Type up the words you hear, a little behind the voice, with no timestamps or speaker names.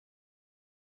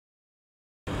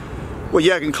Well,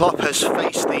 Jurgen Klopp has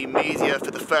faced the media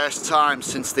for the first time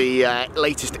since the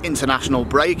latest international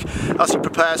break as he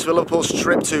prepares for Liverpool's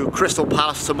trip to Crystal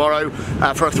Palace tomorrow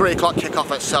for a 3 o'clock kick-off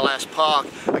at Selhurst Park.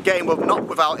 A game not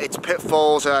without its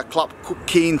pitfalls. Klopp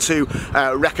keen to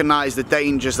recognise the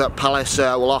dangers that Palace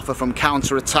will offer from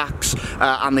counter-attacks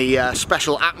and the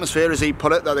special atmosphere, as he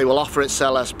put it, that they will offer at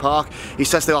Selhurst Park. He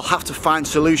says they'll have to find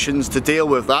solutions to deal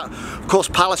with that. Of course,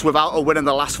 Palace without a win in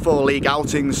the last 4 league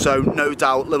outings, so no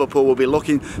doubt Liverpool will be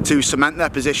looking to cement their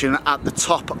position at the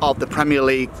top of the Premier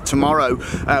League tomorrow.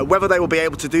 Whether they will be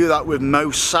able to do that with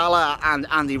Mo Salah and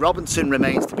Andy Robertson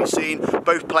remains to be seen.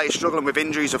 Both players struggling with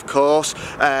injuries, of course.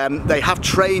 They have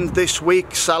trained this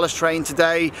week. Salah's trained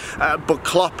today, but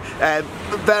Klopp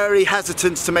very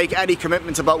hesitant to make any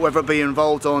commitment about whether he'll be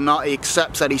involved or not. He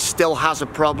accepts that he still has a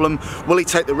problem. Will he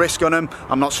take the risk on him?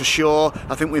 I'm not so sure.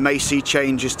 I think we may see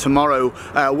changes tomorrow.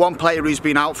 One player who's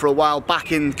been out for a while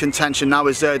back in contention now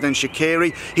is Xherdan Shaqiri.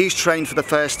 He's trained for the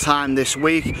first time this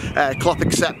week. Klopp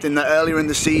accepting that earlier in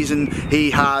the season he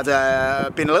had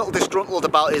been a little disgruntled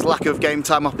about his lack of game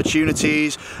time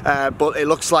opportunities, but it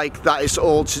looks like that is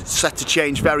all set to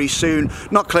change very soon.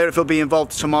 Not clear if he'll be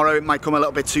involved tomorrow. It might come a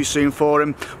little bit too soon for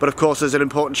him, but of course there's an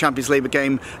important Champions League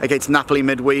game against Napoli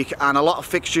midweek and a lot of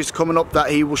fixtures coming up that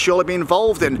he will surely be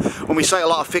involved in. When we say a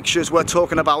lot of fixtures, we're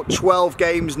talking about 12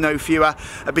 games, no fewer,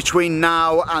 between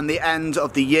now and the end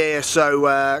of the year.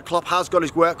 So Klopp has got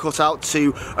his work cut out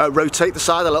to rotate the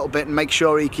side a little bit and make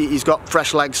sure he's got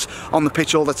fresh legs on the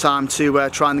pitch all the time to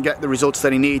try and get the results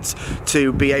that he needs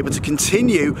to be able to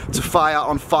continue to fire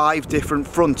on 5 different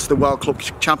fronts, the World Club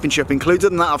Championship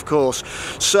included in that, of course.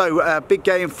 So big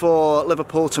game for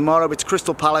Liverpool tomorrow. It's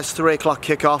Crystal Palace, 3 o'clock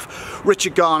kick-off.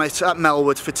 Richard Garnett at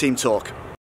Melwood for Team Talk.